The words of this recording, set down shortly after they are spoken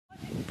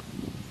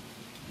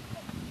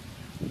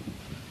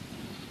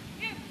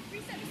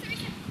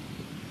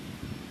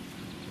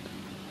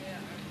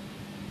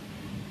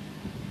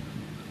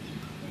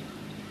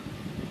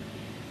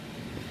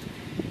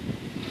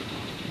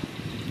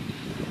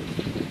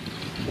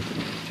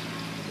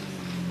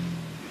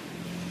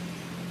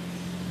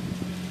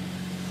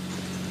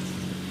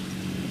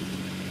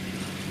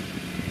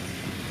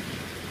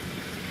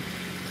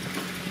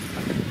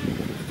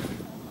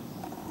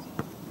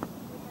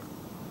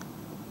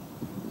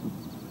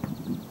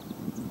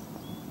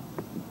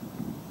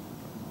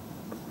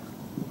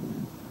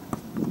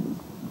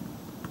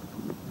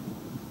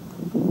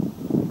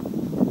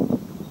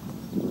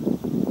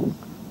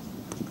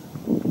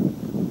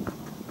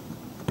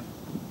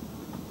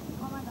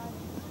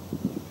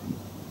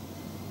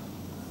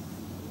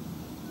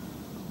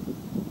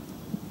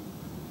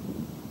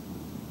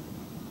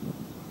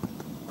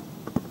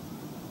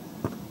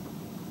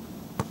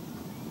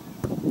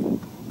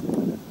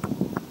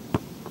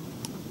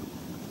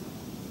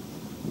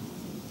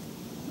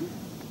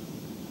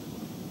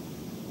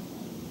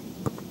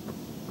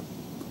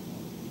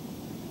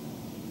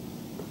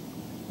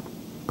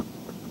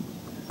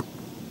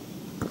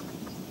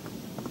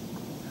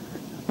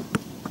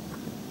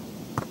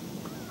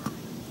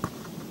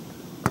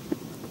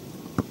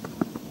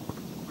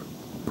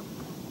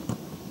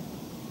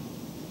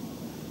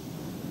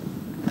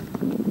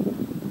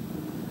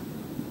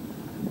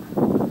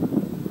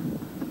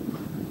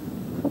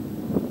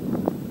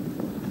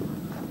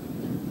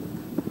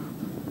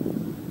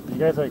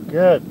guys are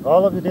good.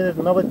 All of you did it.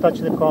 Nobody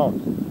touched the cone.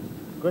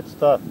 Good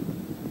stuff.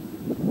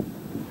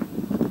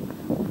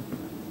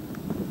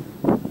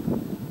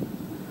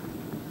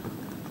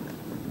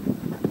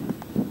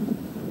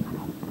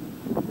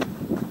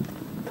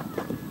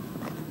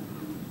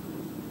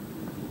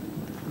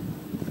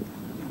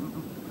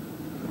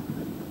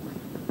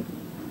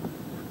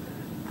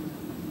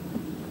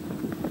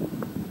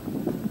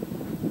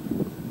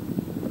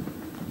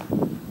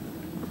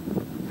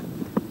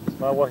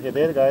 Not what you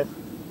did, guys.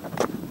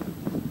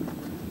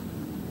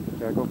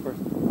 Gotta go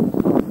first.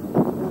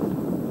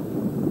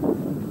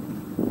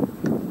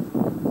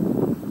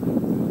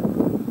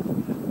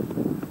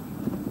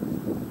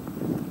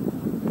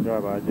 Good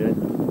job, RJ.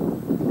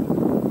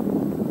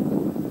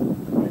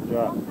 Good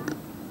job.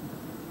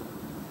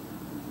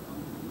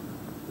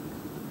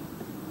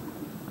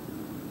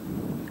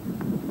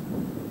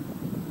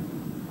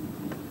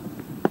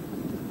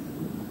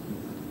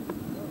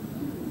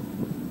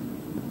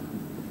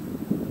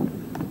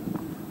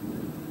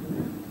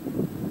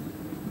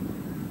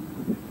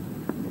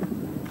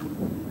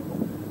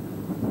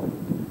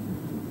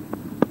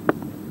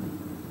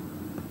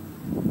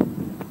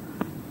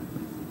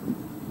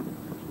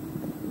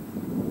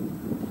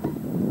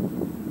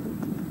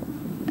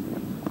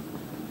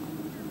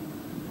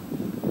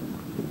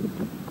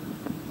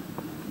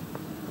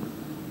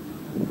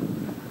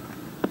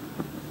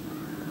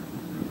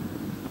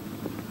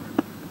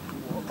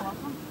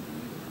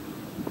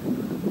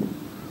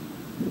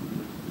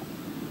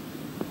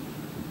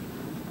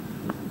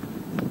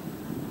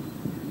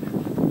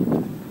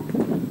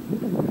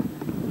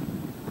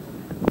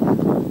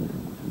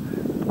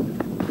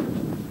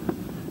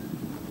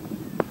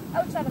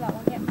 Outside of that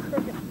one, yeah,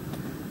 perfect.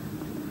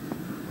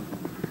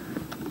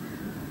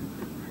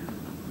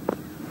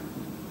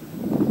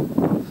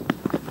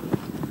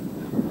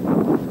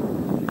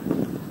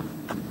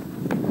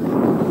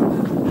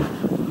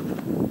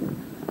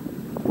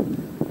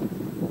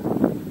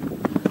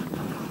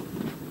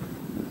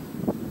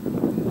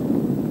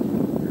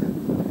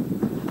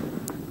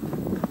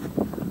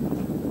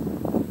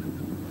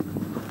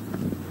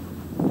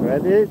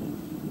 Ready,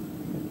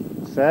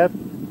 set,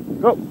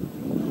 go.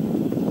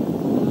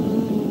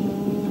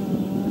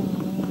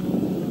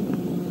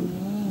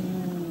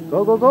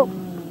 Go, go, go.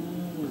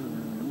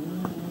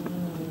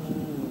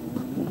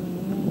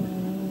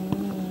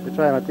 Good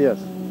try, Matthias.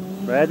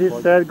 Ready,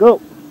 set,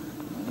 go.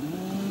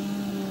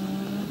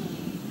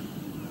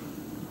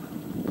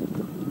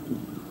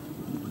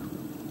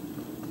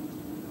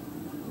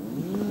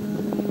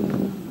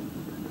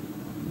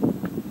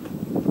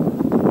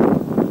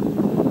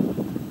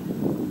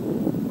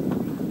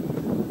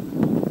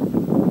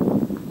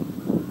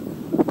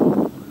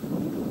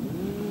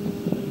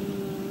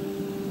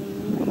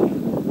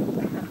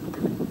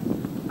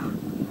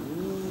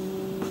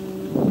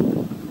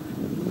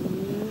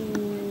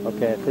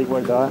 Okay, I think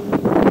we're done.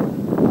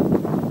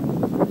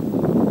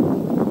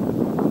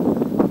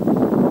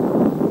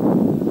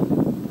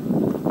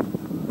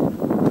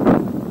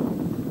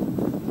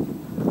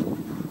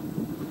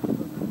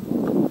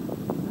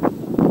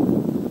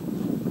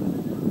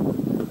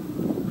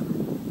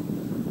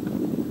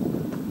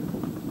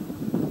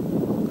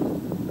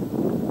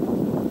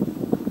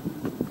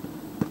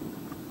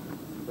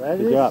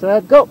 Ready,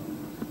 set, go!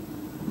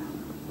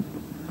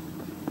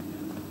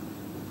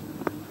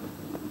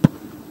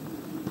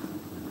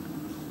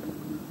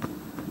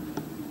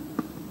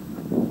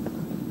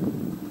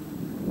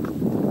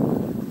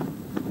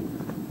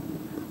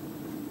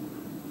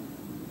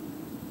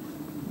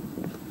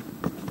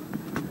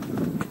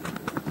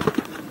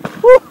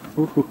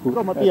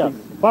 Go, Matthias,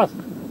 fast!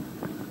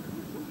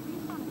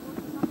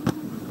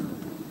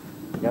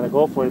 You gotta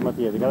go for it,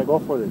 Matthias, you gotta go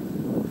for it.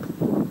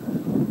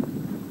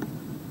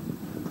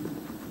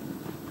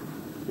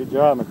 Good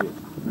job, Matthias.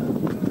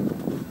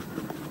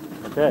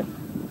 Okay.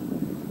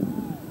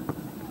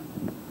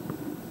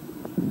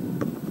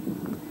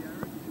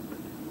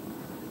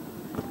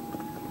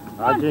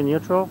 RJ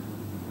neutral.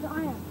 The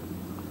iron.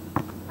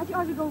 Actually,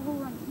 RJ go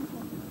run.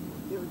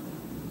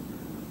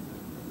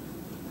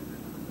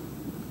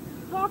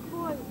 Rock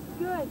boy,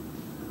 good.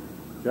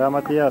 Good job,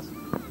 Matthias.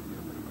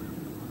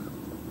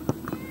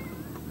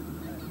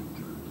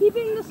 Keep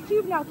it in this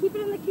cube now. Keep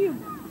it in the cube.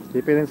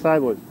 Keep it inside,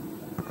 boys.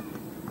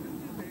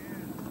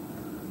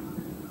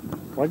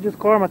 Why'd you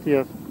score,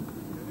 Matthias?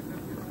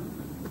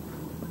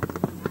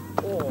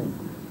 Oh.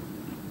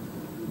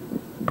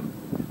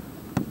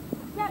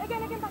 Yeah,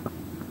 again, back.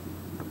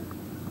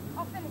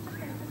 I'll finish, just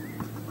finish.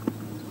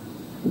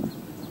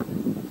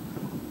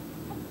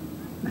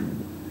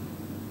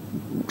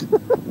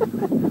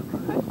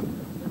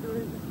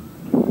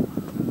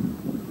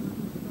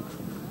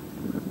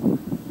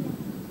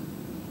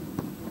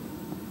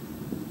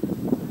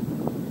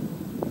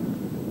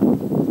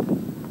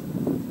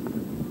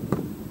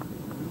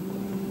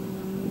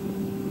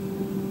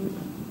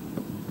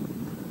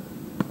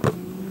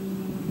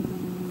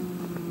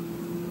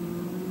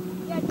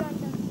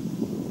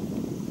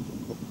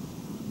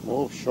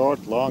 Move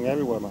short, long,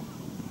 everywhere, man.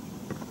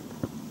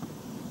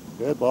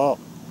 Good ball.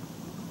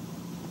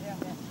 Yeah.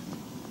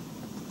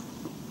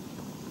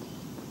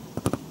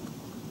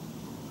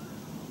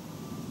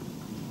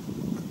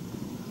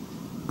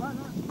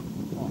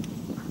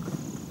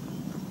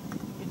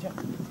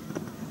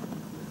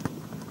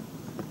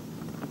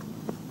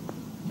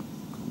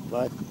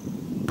 Bye.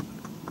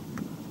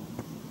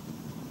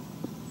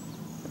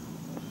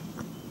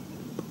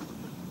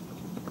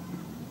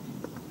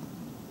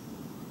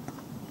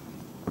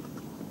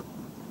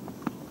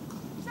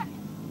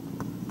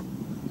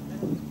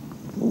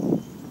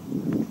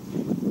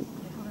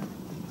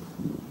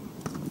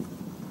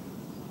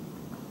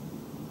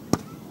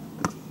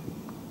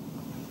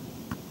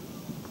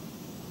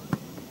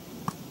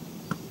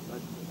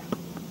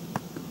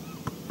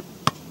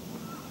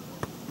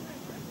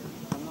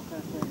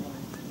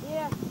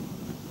 Yeah.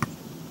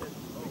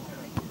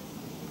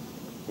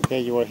 Okay,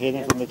 you are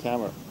hidden from the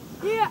camera.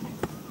 Yeah.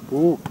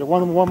 Ooh,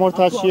 one more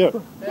touch here.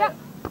 Yeah.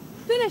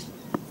 Finish.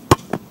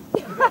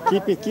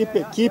 Keep it, keep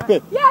it, keep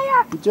it. Yeah,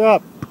 yeah. Good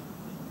job.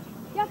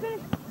 Yeah,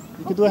 finish.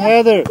 You can do a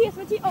header. Yes,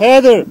 my teeth. Oh.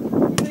 Header.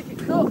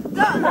 No.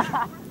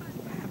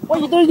 What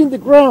are you doing in the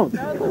ground?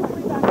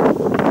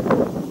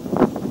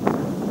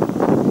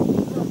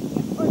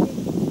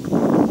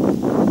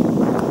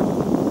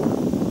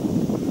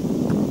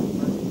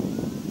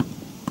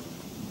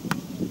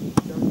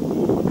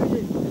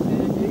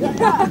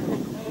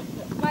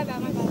 My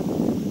bad, my bad.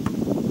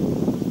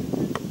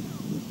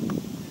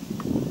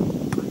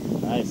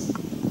 Nice.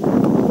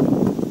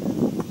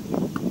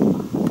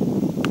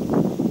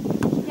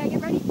 Yeah,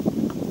 get ready.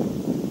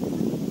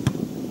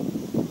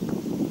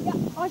 Yeah,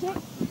 watch it.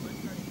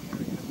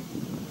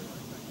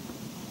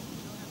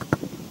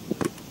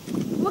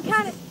 Look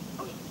at it.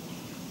 Okay.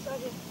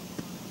 Sergeant.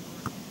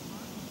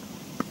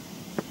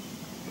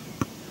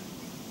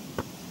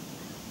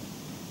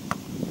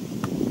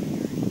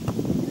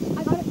 I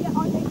got it. Yeah,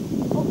 RJ.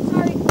 Oh,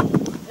 sorry.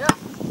 Yeah.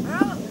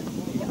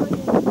 Yeah, RJ.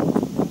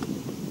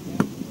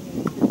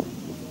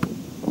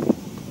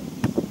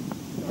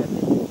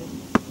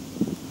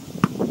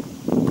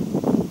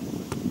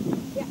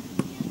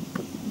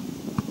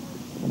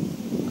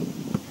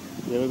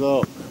 Here we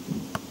go.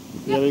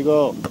 Here we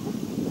go.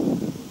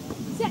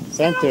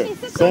 Center.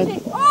 Center.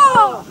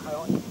 Oh!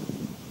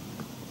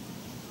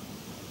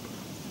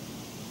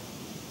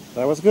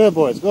 That was good,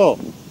 boys. Go.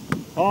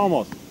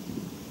 Almost.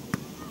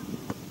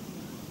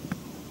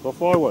 Go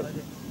forward.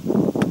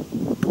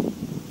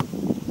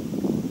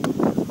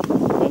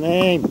 The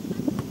name.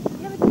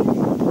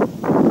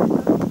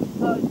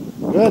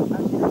 Good.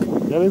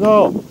 There we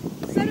go.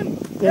 Set him.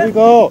 There we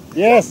go.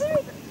 Yes.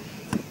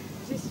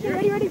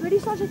 Ready, ready, ready,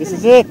 Sergeant. This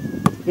is it.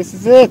 This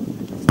is it.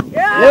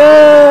 Yeah!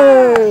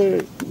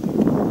 Yay!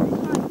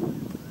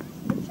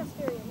 Chest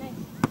area,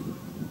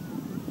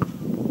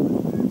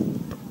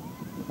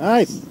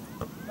 Nice.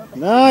 nice.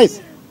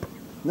 Nice.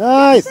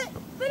 Nice.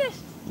 Finish.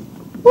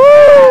 Woo!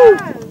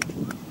 Yes,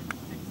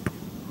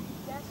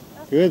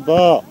 that's Good fine.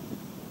 ball.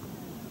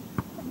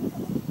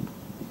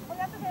 Oh,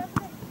 that's okay, that's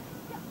okay.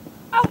 Yeah.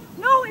 Oh,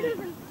 no, it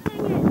isn't.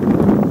 Dang it.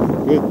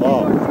 Good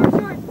ball. Short, short,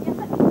 short. Yes,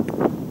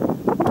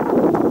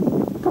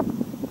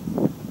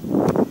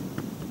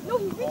 no,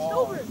 he reached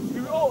over.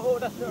 Oh,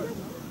 that's her.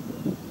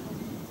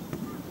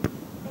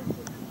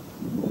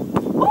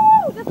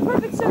 Oh, that's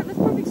perfect serve. That's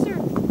perfect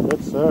serve.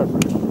 Good serve. 1-0.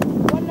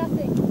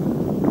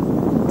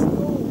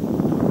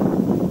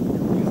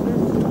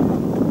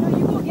 No,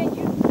 you go again.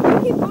 You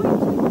keep going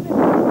until you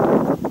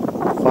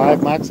finish.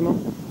 5 maximum.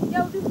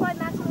 Yeah, we'll do 5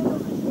 maximum. We'll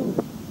switch it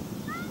over.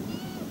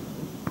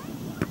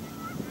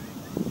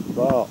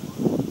 Ball.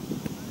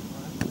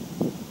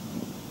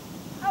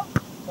 Out.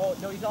 Oh,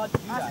 no, he's allowed to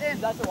do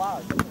that. That's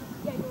allowed.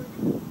 Yeah, yours.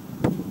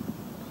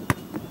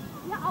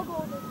 Yeah, I'll go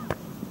over.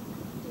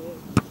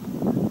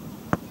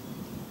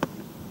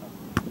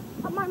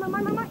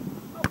 Mine.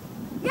 Oh.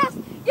 Yes,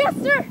 yes,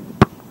 sir.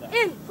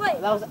 In play.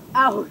 That was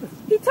out.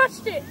 He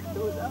touched it. It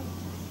was out.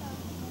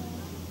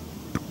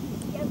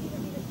 Yeah, beat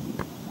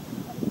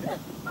it.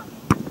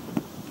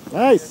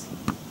 Nice.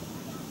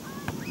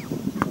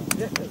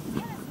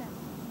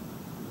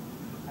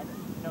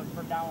 No,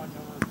 from now on,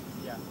 no more.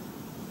 Yeah.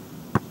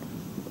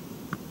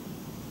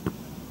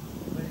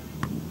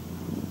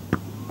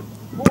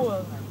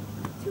 Cool.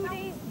 2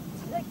 days,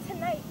 like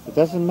tonight. It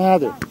doesn't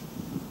matter.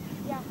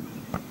 Yeah.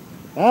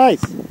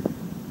 Nice.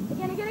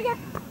 Again.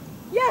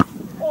 Yes.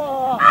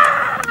 Oh.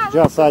 Ah,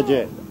 Just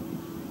Sajay.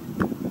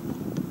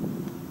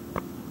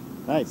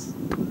 Nice.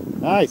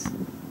 Nice.